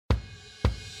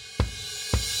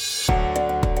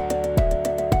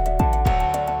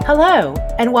Hello,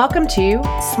 and welcome to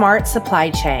Smart Supply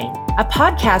Chain, a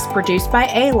podcast produced by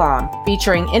ALOM,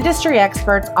 featuring industry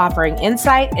experts offering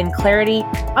insight and clarity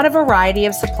on a variety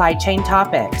of supply chain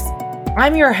topics.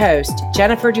 I'm your host,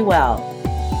 Jennifer Duell.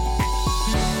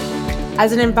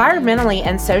 As an environmentally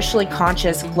and socially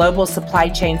conscious global supply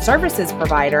chain services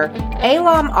provider,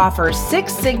 ALOM offers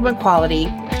Six Sigma quality,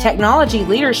 technology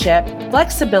leadership,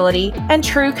 flexibility, and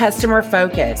true customer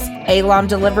focus. ALOM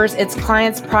delivers its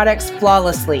clients' products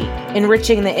flawlessly,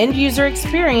 enriching the end user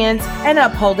experience and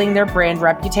upholding their brand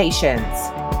reputations.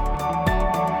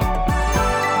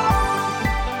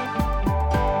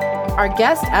 Our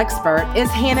guest expert is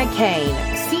Hannah Kane,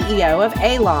 CEO of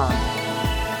ALOM.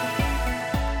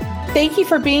 Thank you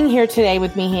for being here today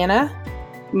with me, Hannah.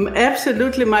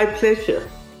 Absolutely, my pleasure.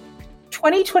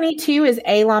 2022 is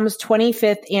ALOM's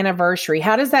 25th anniversary.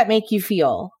 How does that make you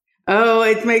feel? Oh,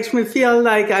 it makes me feel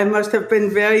like I must have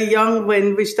been very young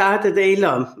when we started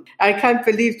ALOM. I can't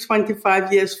believe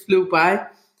 25 years flew by.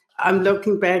 I'm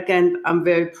looking back and I'm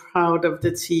very proud of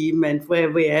the team and where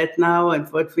we're at now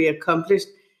and what we accomplished.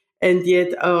 And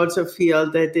yet I also feel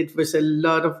that it was a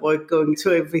lot of work going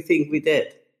to everything we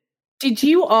did. Did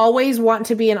you always want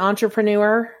to be an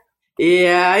entrepreneur?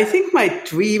 Yeah, I think my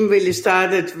dream really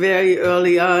started very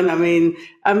early on. I mean,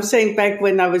 I'm saying back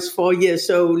when I was 4 years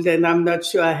old, and I'm not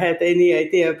sure I had any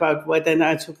idea about what an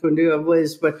entrepreneur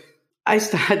was, but I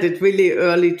started really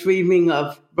early dreaming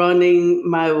of running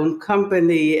my own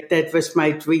company. That was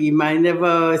my dream. I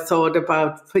never thought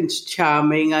about Prince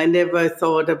Charming. I never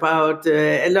thought about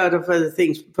a lot of other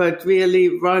things, but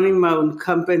really running my own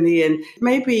company and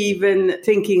maybe even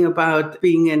thinking about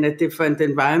being in a different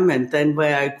environment than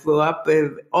where I grew up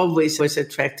always was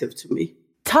attractive to me.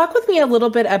 Talk with me a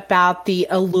little bit about the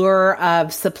allure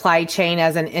of supply chain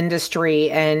as an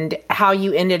industry and how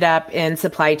you ended up in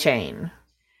supply chain.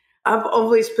 I've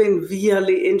always been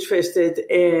really interested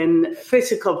in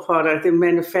physical product and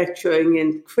manufacturing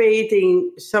and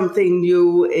creating something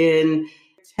new in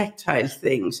tactile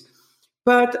things.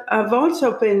 But I've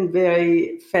also been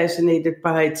very fascinated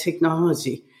by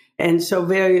technology. And so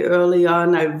very early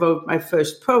on, I wrote my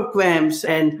first programs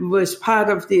and was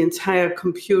part of the entire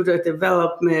computer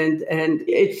development, and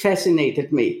it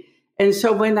fascinated me. And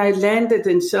so when I landed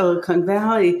in Silicon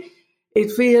Valley,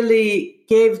 it really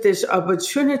gave this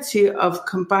opportunity of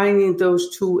combining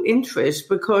those two interests,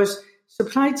 because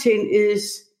supply chain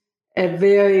is a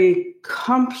very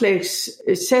complex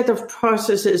set of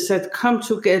processes that come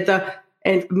together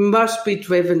and must be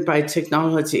driven by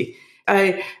technology.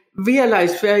 I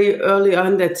realized very early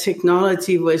on that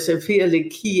technology was a really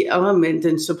key element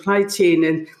in supply chain.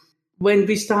 And when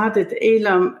we started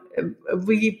ALOM,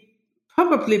 we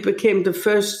probably became the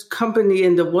first company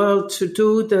in the world to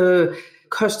do the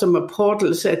customer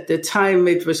portals. At the time,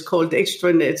 it was called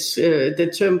extranets. The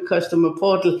term customer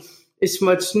portal is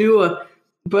much newer.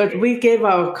 But we gave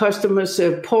our customers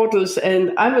portals,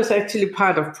 and I was actually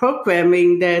part of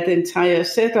programming that entire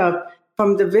setup.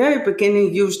 From the very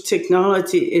beginning, used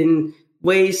technology in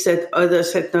ways that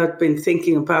others had not been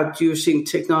thinking about using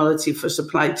technology for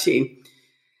supply chain.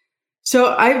 So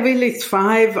I really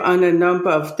thrive on a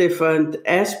number of different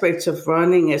aspects of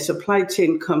running a supply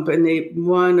chain company.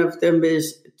 One of them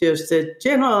is just the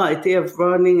general idea of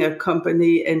running a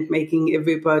company and making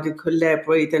everybody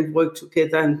collaborate and work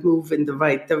together and move in the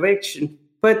right direction.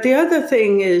 But the other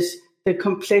thing is the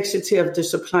complexity of the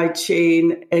supply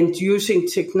chain and using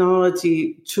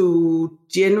technology to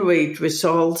generate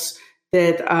results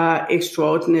that are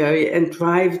extraordinary and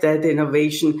drive that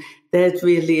innovation. That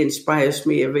really inspires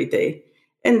me every day.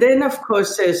 And then, of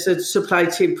course, there's the supply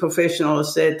chain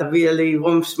professionals that really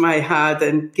warms my heart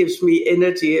and gives me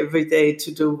energy every day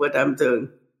to do what I'm doing.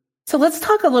 So let's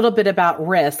talk a little bit about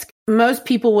risk. Most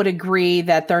people would agree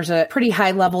that there's a pretty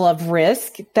high level of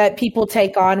risk that people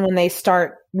take on when they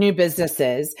start new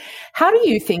businesses. How do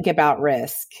you think about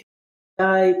risk?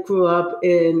 I grew up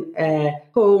in a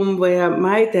home where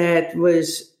my dad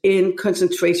was in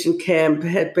concentration camp,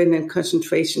 had been in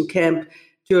concentration camp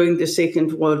during the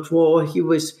Second World War. He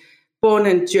was born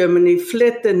in Germany,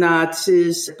 fled the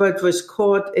Nazis, but was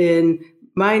caught in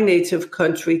my native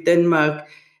country, Denmark,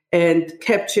 and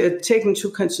captured, taken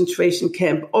to concentration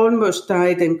camp, almost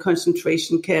died in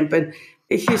concentration camp, and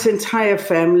his entire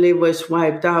family was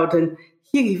wiped out, and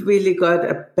he really got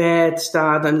a bad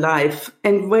start in life.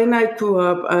 And when I grew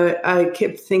up, I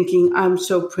kept thinking, I'm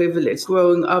so privileged,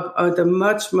 growing up under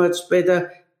much, much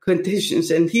better conditions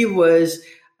than he was.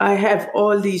 I have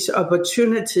all these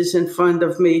opportunities in front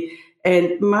of me,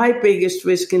 and my biggest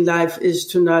risk in life is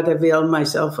to not avail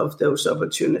myself of those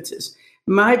opportunities.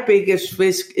 My biggest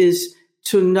risk is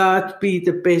to not be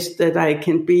the best that I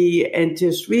can be and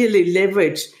just really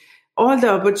leverage all the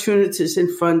opportunities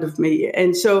in front of me.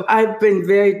 And so I've been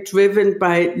very driven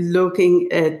by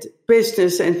looking at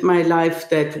business and my life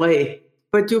that way.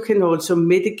 But you can also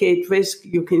mitigate risk.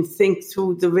 You can think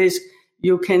through the risk.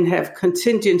 You can have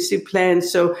contingency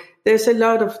plans. So there's a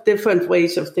lot of different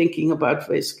ways of thinking about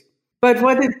risk. But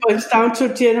what it boils down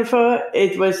to, Jennifer,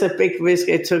 it was a big risk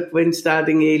I took when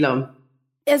starting Alom.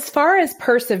 As far as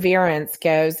perseverance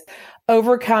goes,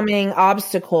 overcoming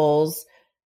obstacles,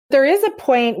 there is a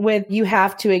point when you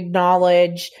have to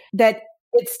acknowledge that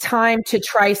it's time to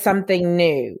try something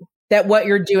new, that what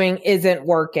you're doing isn't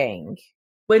working.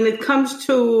 When it comes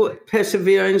to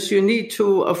perseverance, you need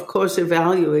to, of course,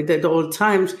 evaluate at all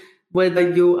times whether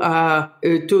you are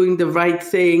doing the right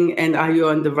thing and are you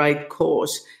on the right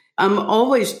course. I'm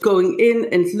always going in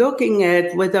and looking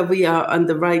at whether we are on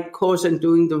the right course and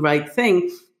doing the right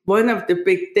thing. One of the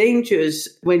big dangers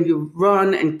when you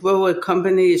run and grow a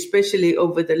company, especially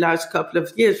over the last couple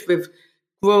of years, we've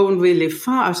grown really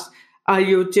fast. Are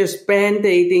you just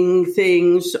band-aiding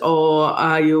things, or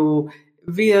are you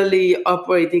really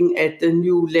operating at the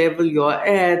new level you're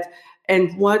at?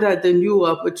 And what are the new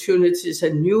opportunities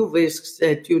and new risks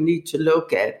that you need to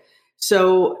look at?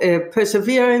 So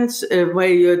perseverance,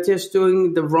 where you're just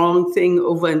doing the wrong thing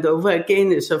over and over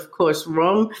again, is of course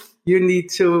wrong. You need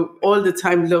to all the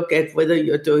time look at whether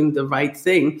you're doing the right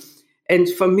thing. And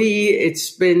for me,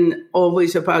 it's been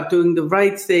always about doing the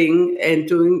right thing and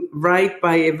doing right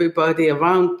by everybody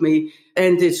around me.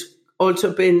 And it's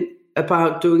also been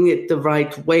about doing it the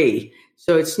right way.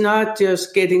 So it's not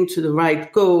just getting to the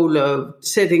right goal or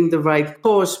setting the right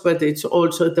course, but it's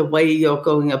also the way you're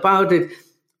going about it.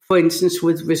 For instance,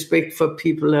 with respect for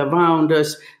people around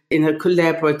us, in a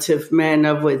collaborative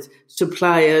manner with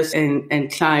suppliers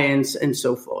and clients and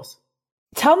so forth.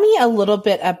 Tell me a little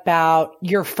bit about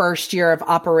your first year of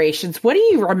operations. What do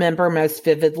you remember most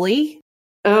vividly?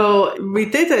 Oh, we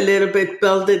did a little bit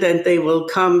build it and they will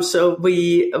come. So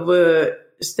we were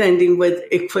standing with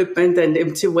equipment and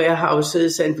empty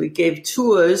warehouses, and we gave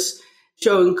tours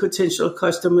showing potential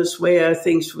customers where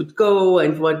things would go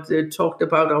and what they talked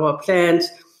about our plans.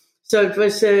 So it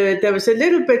was there was a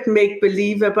little bit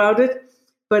make-believe about it.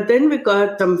 But then we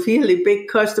got some really big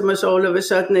customers all of a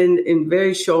sudden in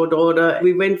very short order.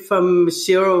 We went from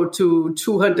 0 to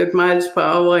 200 miles per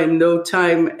hour in no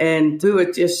time, and we were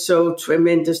just so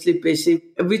tremendously busy.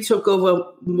 We took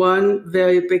over one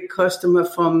very big customer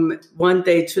from one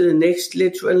day to the next,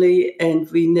 literally, and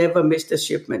we never missed a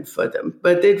shipment for them.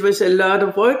 But it was a lot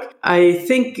of work. I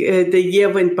think the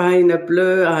year went by in a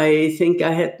blur. I think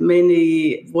I had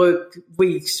many work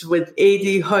weeks with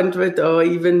 80, 100 or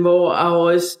even more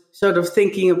hours, sort of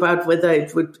thinking about whether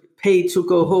it would pay to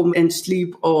go home and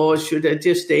sleep or should I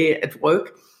just stay at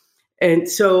work. And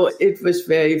so it was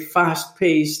very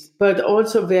fast-paced, but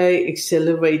also very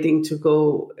exhilarating to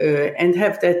go and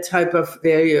have that type of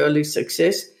very early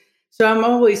success. So I'm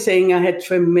always saying I had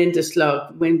tremendous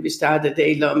luck when we started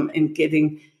Alom in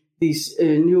getting these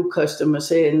new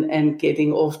customers in and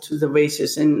getting off to the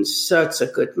races in such a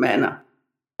good manner.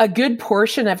 A good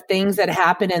portion of things that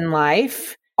happen in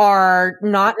life are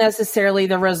not necessarily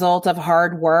the result of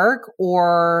hard work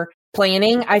or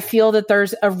planning. I feel that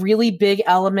there's a really big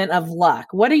element of luck.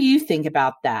 What do you think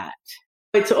about that?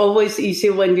 It's always easy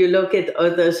when you look at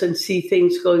others and see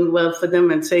things going well for them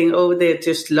and saying, oh, they're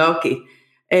just lucky.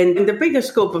 And in the bigger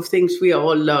scope of things, we are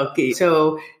all lucky.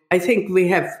 So I think we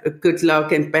have good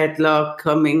luck and bad luck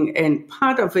coming. And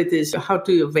part of it is how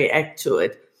do you react to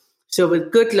it? So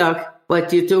with good luck,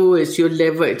 what you do is you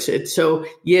leverage it. So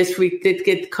yes, we did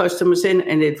get customers in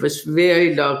and it was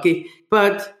very lucky,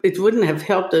 but it wouldn't have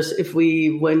helped us if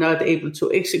we were not able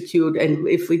to execute and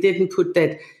if we didn't put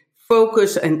that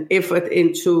focus and effort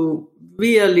into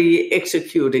really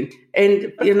executing.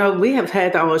 And, we have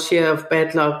had our share of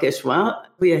bad luck as well.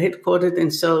 We are headquartered in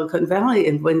Silicon Valley,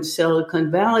 and when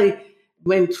Silicon Valley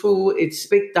went through its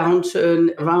big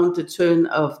downturn around the turn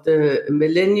of the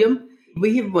millennium,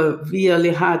 we were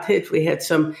really hard hit. We had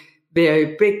some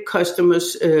very big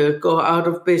customers go out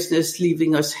of business,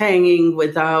 leaving us hanging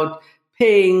without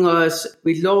paying us.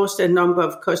 We lost a number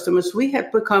of customers. We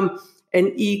had become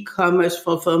an e-commerce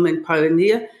fulfillment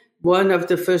pioneer, one of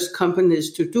the first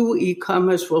companies to do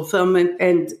e-commerce fulfillment,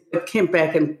 and it came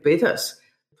back and bit us.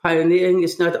 Pioneering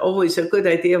is not always a good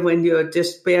idea when you're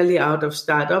just barely out of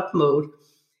startup mode.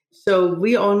 So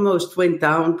we almost went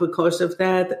down because of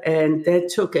that, and that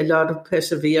took a lot of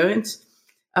perseverance.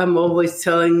 I'm always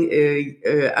telling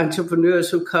entrepreneurs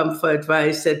who come for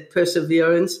advice that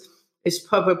perseverance is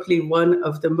probably one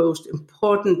of the most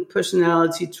important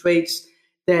personality traits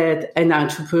that an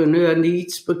entrepreneur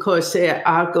needs, because there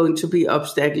are going to be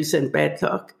obstacles and bad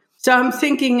luck. So I'm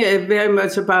thinking very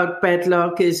much about bad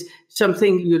luck is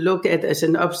something you look at as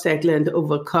an obstacle and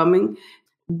overcoming.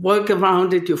 Work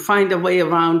around it, you find a way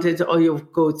around it, or you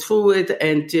go through it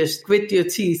and just grit your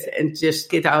teeth and just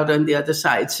get out on the other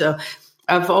side. So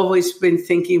I've always been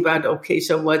thinking about, okay,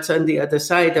 so what's on the other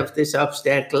side of this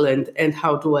obstacle and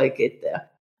how do I get there?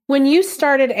 When you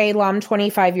started Elam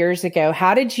 25 years ago,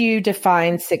 how did you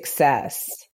define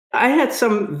success? I had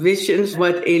some visions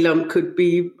what Elam could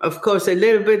be. Of course, a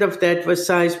little bit of that was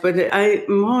size, but I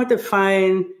more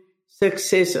define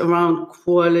success around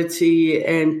quality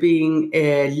and being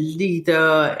a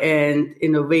leader and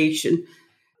innovation.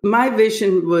 My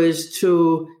vision was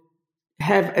to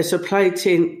have a supply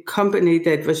chain company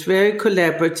that was very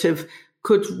collaborative,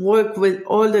 could work with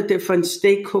all the different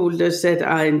stakeholders that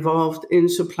are involved in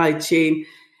supply chain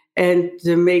and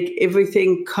to make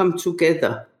everything come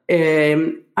together.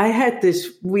 I had this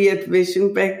weird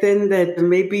vision back then that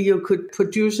maybe you could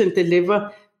produce and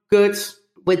deliver goods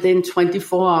within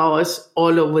 24 hours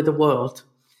all over the world.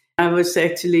 I was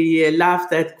actually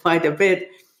laughed at quite a bit.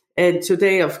 And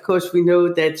today, of course, we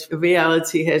know that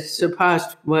reality has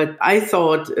surpassed what I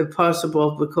thought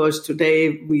possible, because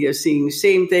today we are seeing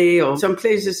same day or some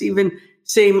places even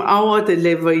same hour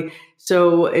delivery.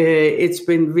 So it's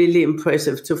been really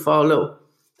impressive to follow.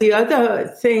 The other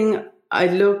thing I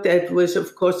looked at was,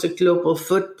 of course, a global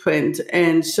footprint.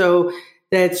 And so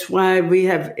that's why we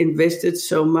have invested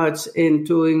so much in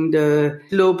doing the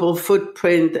global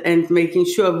footprint and making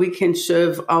sure we can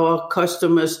serve our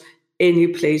customers any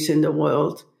place in the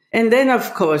world. And then,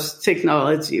 of course,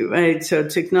 technology, right? So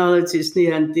technology is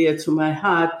near and dear to my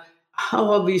heart.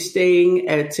 How are we staying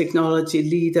a technology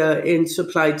leader in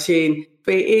supply chain,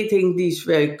 creating these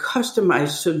very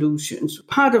customized solutions?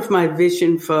 Part of my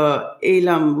vision for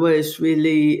Elam was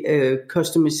really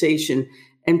customization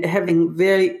and having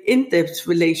very in-depth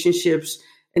relationships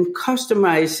and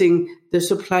customizing the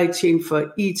supply chain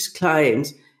for each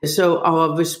client. So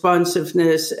our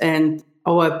responsiveness and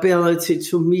our ability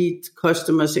to meet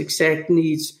customers' exact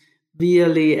needs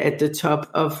really at the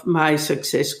top of my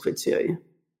success criteria.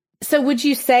 So would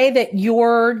you say that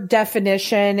your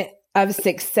definition of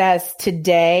success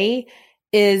today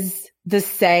is the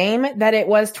same that it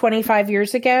was 25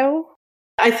 years ago?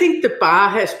 I think the bar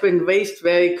has been raised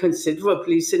very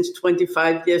considerably since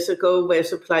 25 years ago, where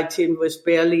supply chain was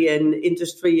barely an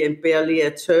industry and barely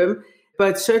a term.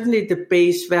 But certainly the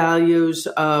base values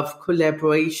of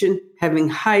collaboration, having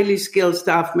highly skilled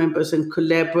staff members and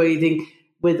collaborating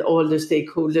with all the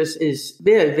stakeholders is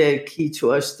very, very key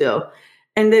to us still.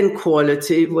 And then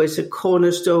quality was a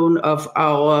cornerstone of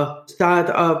our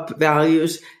startup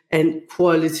values, and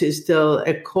quality is still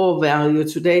a core value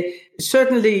today.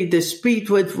 Certainly the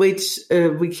speed with which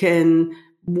we can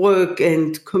work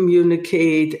and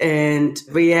communicate and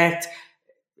react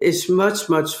is much,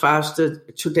 much faster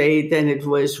today than it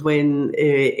was when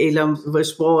Elam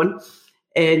was born.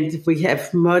 And we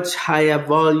have much higher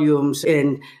volumes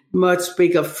and much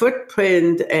bigger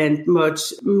footprint and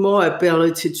much more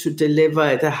ability to deliver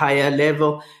at a higher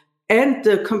level. And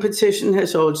the competition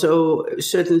has also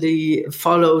certainly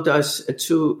followed us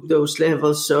to those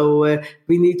levels. So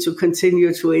we need to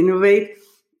continue to innovate.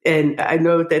 And I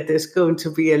know that there's going to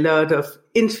be a lot of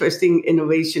interesting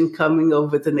innovation coming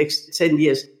over the next 10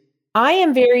 years. I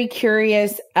am very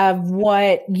curious of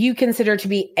what you consider to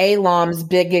be Elam's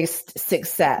biggest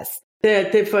success. There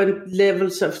are different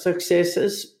levels of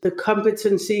successes. The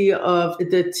competency of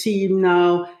the team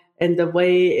now and the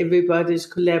way everybody's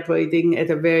collaborating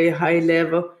at a very high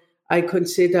level, I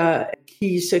consider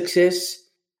key success.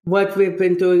 What we've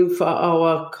been doing for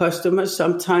our customers,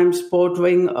 sometimes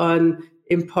bordering on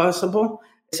impossible,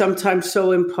 sometimes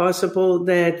so impossible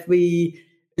that we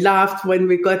laughed when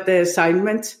we got the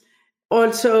assignment.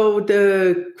 Also,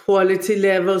 the quality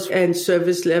levels and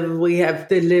service level we have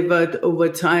delivered over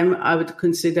time, I would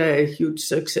consider a huge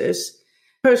success.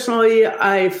 Personally,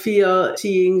 I feel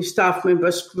seeing staff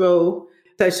members grow.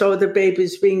 I saw the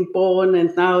babies being born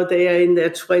and now they are in their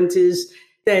 20s.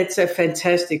 That's a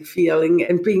fantastic feeling.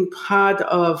 And being part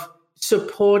of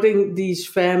supporting these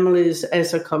families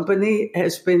as a company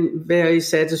has been very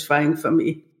satisfying for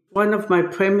me. One of my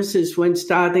premises when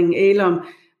starting Elam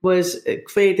was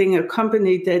creating a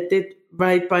company that did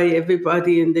right by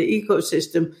everybody in the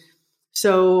ecosystem.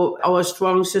 So our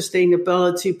strong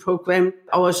sustainability program,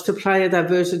 our supplier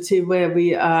diversity, where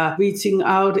we are reaching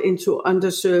out into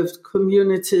underserved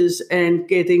communities and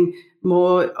getting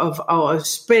more of our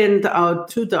spend out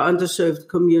to the underserved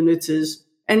communities.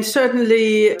 And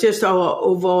certainly just our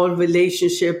overall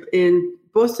relationship in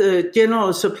both the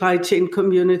general supply chain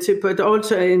community, but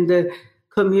also in the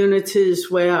communities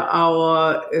where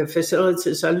our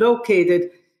facilities are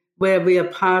located, where we are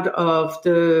part of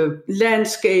the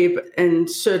landscape and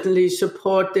certainly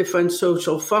support different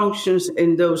social functions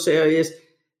in those areas.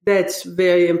 That's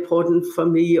very important for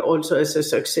me also as a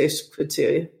success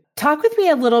criteria. Talk with me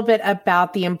a little bit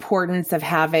about the importance of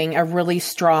having a really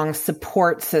strong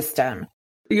support system.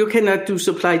 You cannot do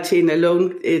supply chain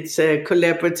alone. It's a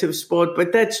collaborative sport,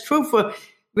 but that's true for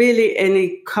really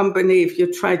any company. If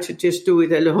you try to just do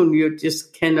it alone, you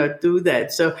just cannot do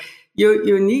that. So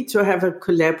you need to have a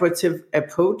collaborative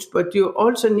approach, but you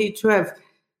also need to have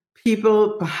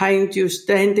people behind you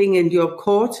standing in your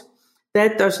court.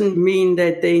 That doesn't mean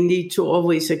that they need to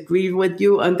always agree with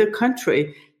you. On the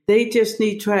contrary, they just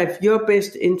need to have your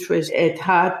best interest at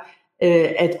heart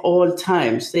at all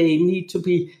times. They need to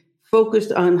be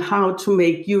focused on how to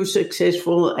make you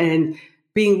successful and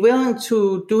being willing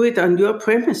to do it on your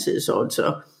premises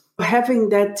also. Having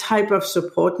that type of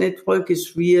support network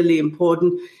is really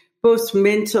important, both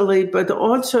mentally, but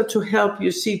also to help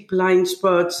you see blind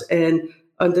spots and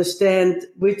understand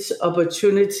which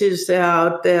opportunities there are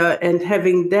out there. And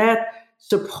having that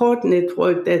support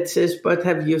network that says, but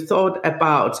have you thought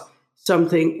about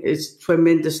something is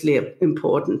tremendously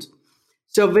important.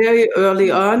 So very early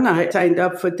on, I signed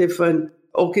up for different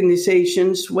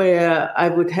organizations where I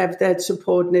would have that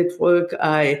support network.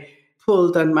 I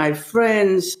pulled on my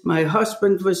friends. My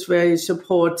husband was very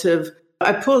supportive.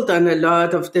 I pulled on a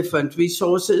lot of different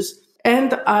resources.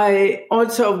 And I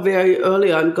also very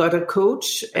early on got a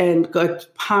coach and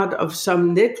got part of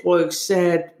some networks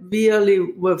that really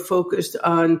were focused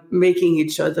on making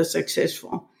each other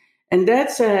successful. And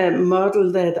that's a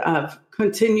model that I've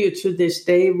continued to this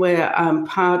day, where I'm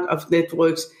part of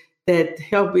networks that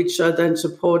help each other and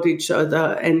support each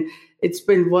other. And it's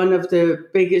been one of the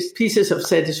biggest pieces of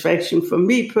satisfaction for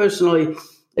me personally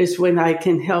is when I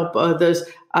can help others,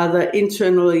 either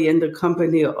internally in the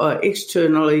company or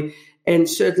externally. And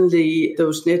certainly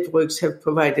those networks have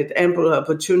provided ample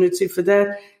opportunity for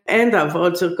that. And I've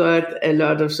also got a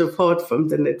lot of support from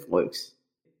the networks.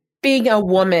 Being a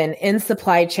woman in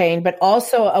supply chain, but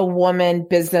also a woman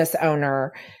business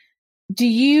owner, do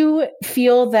you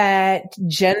feel that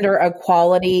gender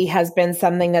equality has been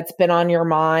something that's been on your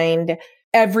mind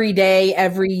every day,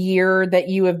 every year that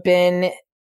you have been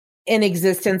in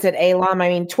existence at ALOM? I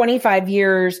mean, 25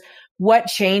 years, what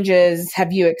changes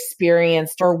have you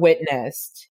experienced or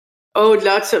witnessed? Oh,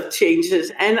 lots of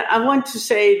changes. And I want to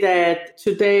say that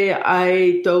today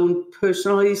I don't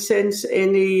personally sense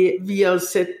any real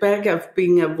setback of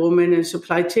being a woman in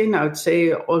supply chain. I would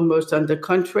say almost on the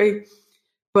contrary.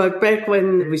 But back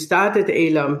when we started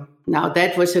ALOM, now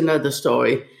that was another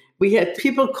story. We had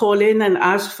people call in and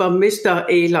ask for Mr.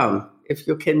 ALOM, if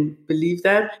you can believe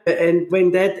that. And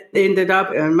when that ended up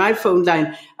on my phone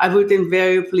line, I would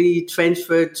invariably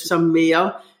transfer to some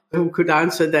male who could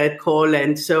answer that call.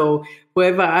 And so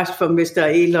whoever asked for Mr.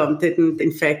 ALOM didn't,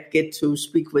 in fact, get to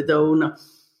speak with the owner.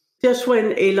 Just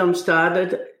when ALOM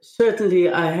started, certainly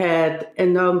I had a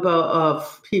number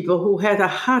of people who had a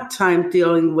hard time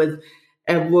dealing with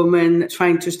a woman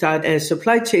trying to start a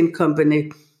supply chain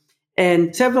company.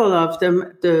 And several of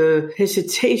them, the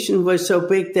hesitation was so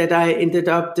big that I ended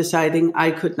up deciding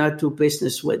I could not do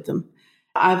business with them.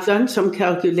 I've done some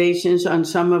calculations on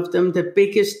some of them. The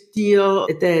biggest deal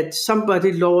that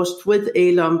somebody lost with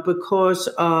ALOM because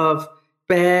of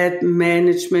bad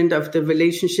management of the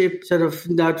relationship, sort of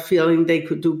not feeling they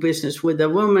could do business with a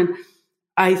woman,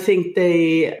 I think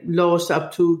they lost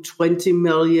up to $20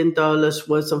 million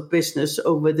worth of business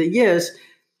over the years.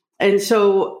 And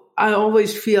so I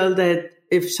always feel that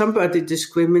if somebody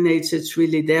discriminates, it's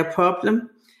really their problem.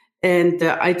 And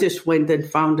I just went and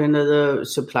found another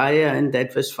supplier, and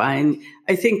that was fine.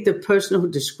 I think the person who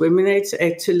discriminates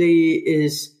actually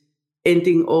is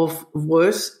ending off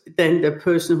worse than the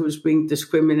person who's being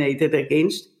discriminated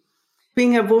against.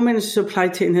 Being a woman in supply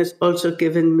chain has also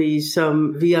given me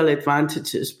some real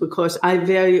advantages because I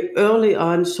very early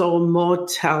on saw more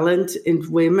talent in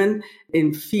women,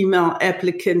 in female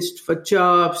applicants for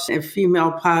jobs and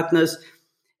female partners.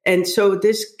 And so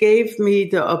this gave me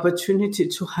the opportunity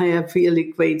to hire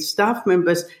really great staff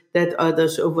members that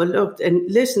others overlooked. And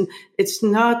listen, it's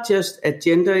not just a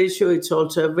gender issue, it's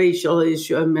also a racial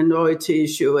issue, a minority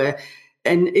issue,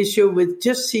 an issue with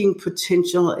just seeing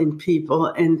potential in people.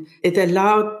 And it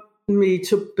allowed me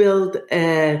to build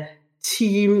a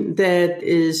team that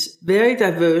is very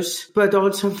diverse, but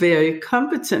also very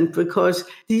competent, because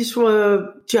these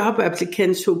were job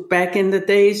applicants who back in the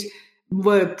days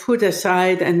were put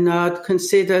aside and not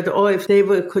considered, or if they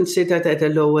were considered at a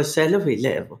lower salary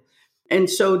level. And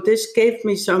so this gave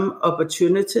me some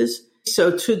opportunities.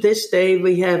 So to this day,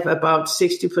 we have about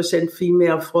 60%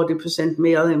 female, 40%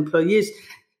 male employees.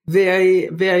 Very,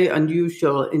 very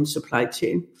unusual in supply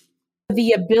chain.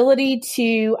 The ability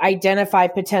to identify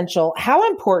potential, how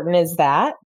important is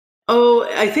that? Oh,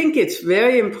 I think it's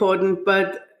very important.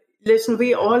 But listen,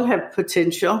 we all have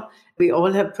potential. We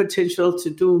all have potential to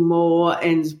do more,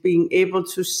 and being able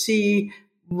to see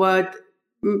what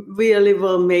really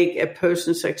will make a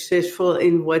person successful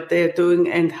in what they're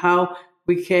doing and how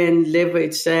we can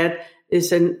leverage that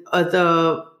is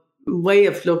another way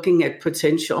of looking at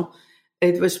potential.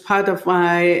 It was part of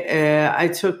why I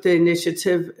took the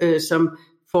initiative some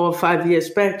 4 or 5 years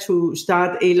back to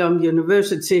start ALOM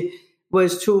University,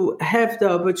 was to have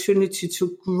the opportunity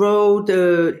to grow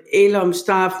the ALOM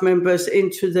staff members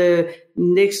into the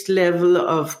next level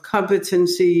of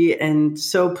competency. And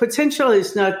so potential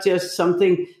is not just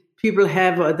something people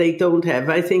have or they don't have.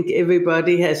 I think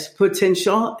everybody has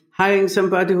potential. Hiring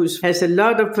somebody who has a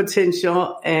lot of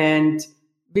potential and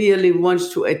really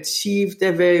wants to achieve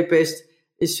their very best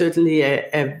is certainly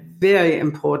a very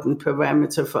important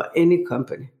parameter for any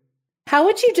company. How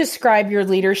would you describe your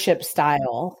leadership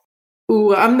style?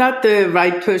 I'm not the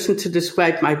right person to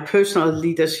describe my personal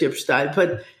leadership style,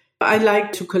 but I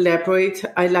like to collaborate.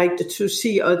 I like to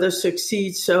see others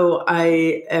succeed. So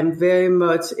I am very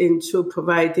much into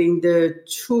providing the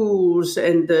tools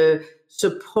and the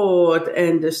support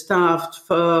and the staff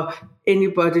for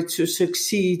anybody to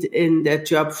succeed in their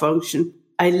job function.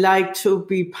 I like to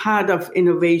be part of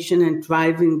innovation and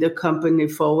driving the company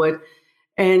forward.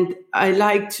 And I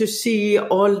like to see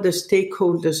all the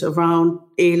stakeholders around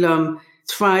ALOM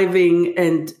thriving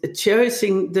and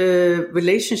cherishing the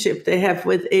relationship they have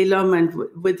with ALOM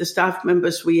and with the staff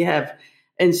members we have.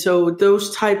 And so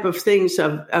those type of things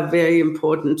are very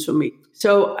important to me.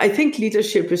 So I think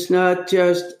leadership is not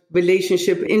just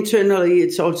relationship internally,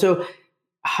 it's also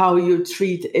how you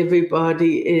treat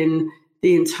everybody in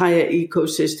the entire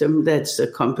ecosystem that's the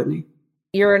company.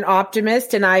 You're an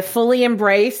optimist, and I fully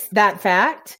embrace that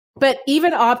fact. But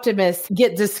even optimists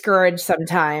get discouraged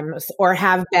sometimes or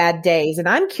have bad days. And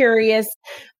I'm curious,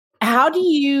 how do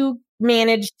you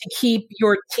manage to keep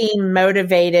your team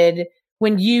motivated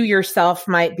when you yourself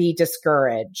might be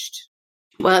discouraged?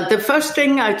 Well, the first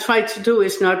thing I try to do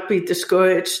is not be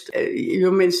discouraged. You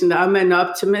mentioned I'm an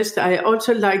optimist. I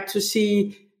also like to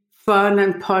see fun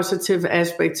and positive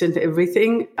aspects in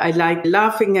everything. I like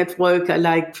laughing at work. I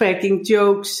like cracking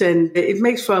jokes, and it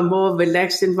makes for a more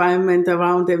relaxed environment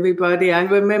around everybody. I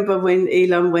remember when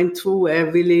ALOM went through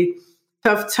a really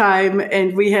tough time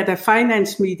and we had a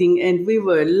finance meeting and we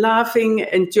were laughing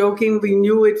and joking. We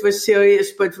knew it was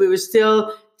serious, but we were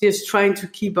still just trying to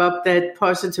keep up that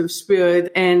positive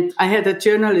spirit. And I had a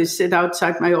journalist sit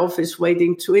outside my office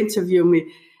waiting to interview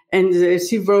me. And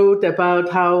she wrote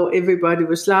about how everybody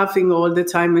was laughing all the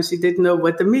time and she didn't know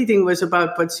what the meeting was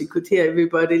about, but she could hear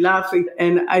everybody laughing.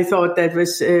 And I thought that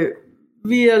was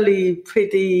really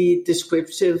pretty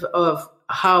descriptive of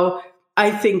how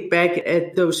I think back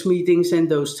at those meetings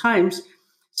and those times.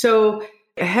 So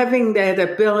having that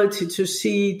ability to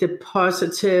see the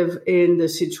positive in the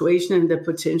situation and the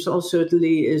potential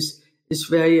certainly is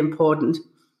very important.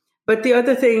 But the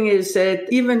other thing is that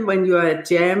even when you're at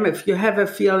jam, if you have a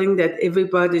feeling that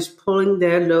everybody's pulling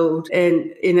their load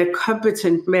and in a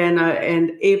competent manner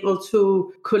and able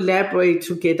to collaborate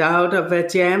to get out of a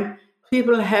jam,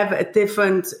 people have a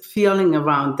different feeling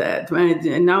around that, right?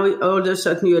 And now all of a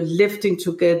sudden you're lifting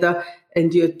together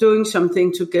and you're doing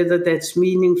something together that's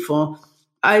meaningful.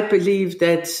 I believe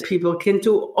that people can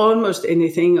do almost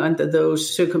anything under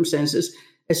those circumstances,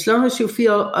 as long as you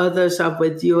feel others are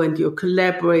with you and you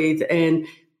collaborate and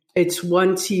it's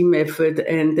one team effort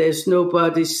and there's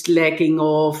nobody slacking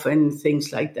off and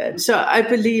things like that. So I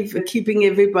believe keeping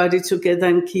everybody together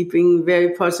and keeping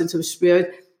very positive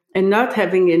spirit and not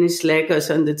having any slackers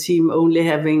on the team, only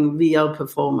having real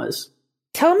performers.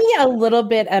 Tell me a little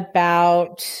bit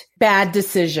about bad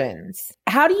decisions.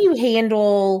 How do you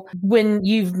handle when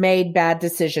you've made bad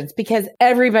decisions? Because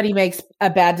everybody makes a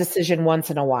bad decision once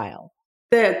in a while.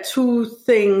 There are two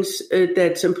things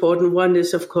that's important. One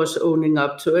is, of course, owning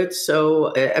up to it.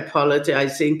 So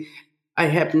apologizing. I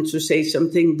happened to say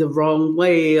something the wrong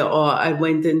way or I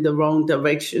went in the wrong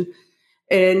direction.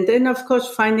 And then, of course,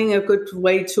 finding a good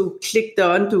way to click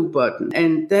the undo button.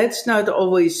 And that's not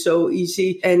always so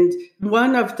easy. And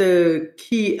one of the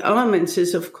key elements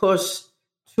is, of course,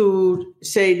 to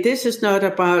say, this is not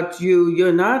about you.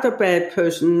 You're not a bad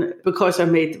person because I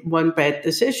made one bad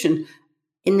decision.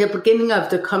 In the beginning of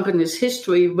the company's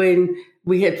history, when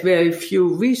we had very few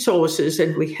resources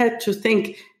and we had to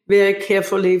think very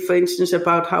carefully, for instance,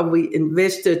 about how we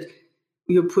invested.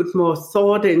 You put more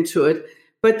thought into it.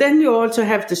 But then you also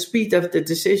have the speed of the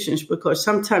decisions, because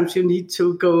sometimes you need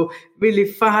to go really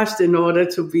fast in order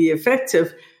to be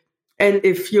effective. And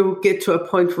if you get to a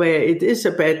point where it is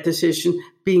a bad decision,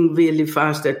 being really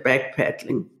fast at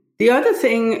backpedaling. The other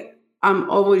thing I'm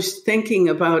always thinking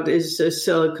about is the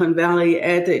Silicon Valley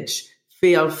adage,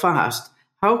 fail fast.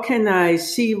 How can I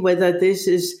see whether this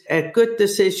is a good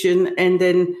decision and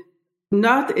then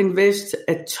not invest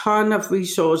a ton of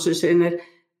resources in it,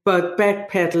 but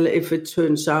backpedal if it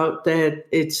turns out that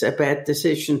it's a bad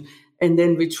decision, and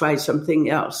then we try something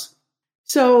else.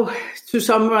 So to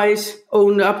summarize,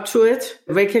 own up to it,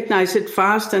 recognize it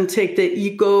fast and take the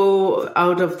ego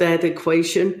out of that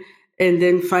equation, and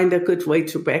then find a good way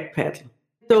to backpedal.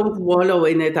 Don't wallow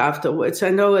in it afterwards. I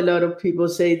know a lot of people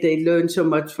say they learn so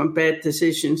much from bad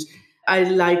decisions. I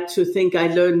like to think I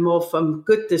learn more from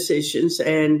good decisions,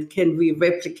 and can we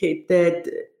replicate that?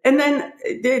 And then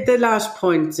the last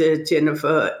point,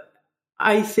 Jennifer,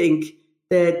 I think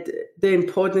that the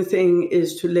important thing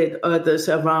is to let others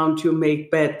around you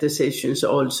make bad decisions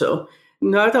also.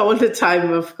 Not all the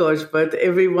time, of course, but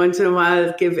every once in a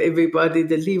while, give everybody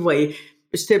the leeway.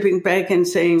 Stepping back and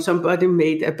saying somebody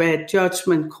made a bad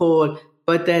judgment call,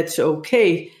 but that's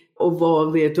okay. Overall,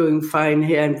 we are doing fine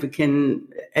here and we can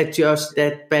adjust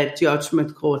that bad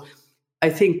judgment call.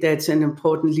 I think that's an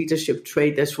important leadership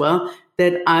trait as well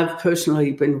that I've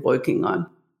personally been working on.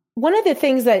 One of the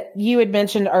things that you had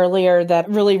mentioned earlier that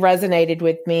really resonated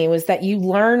with me was that you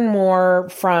learn more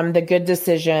from the good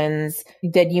decisions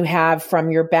than you have from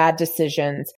your bad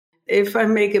decisions. If I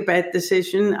make a bad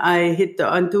decision, I hit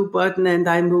the undo button and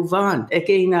I move on.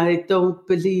 Again, I don't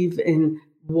believe in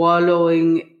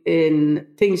wallowing in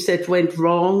things that went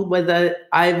wrong, whether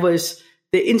I was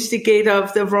the instigator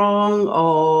of the wrong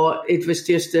or it was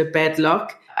just a bad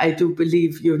luck. I do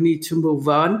believe you need to move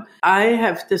on. I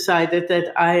have decided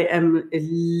that I am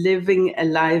living a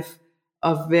life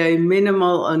of very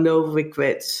minimal or no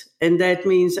regrets. And that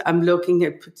means I'm looking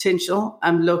at potential.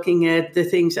 I'm looking at the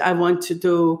things I want to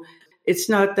do. It's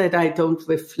not that I don't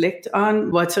reflect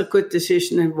on what's a good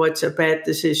decision and what's a bad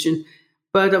decision.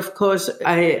 But of course,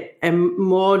 I am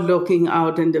more looking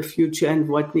out in the future and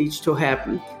what needs to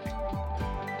happen.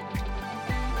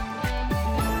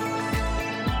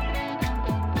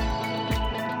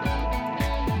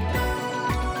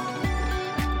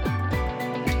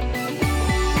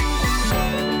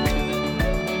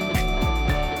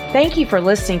 Thank you for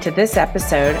listening to this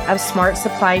episode of Smart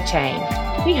Supply Chain.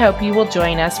 We hope you will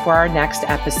join us for our next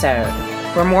episode.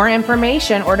 For more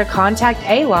information or to contact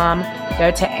ALOM,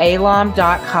 go to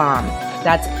alom.com.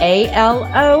 That's ALOM.com.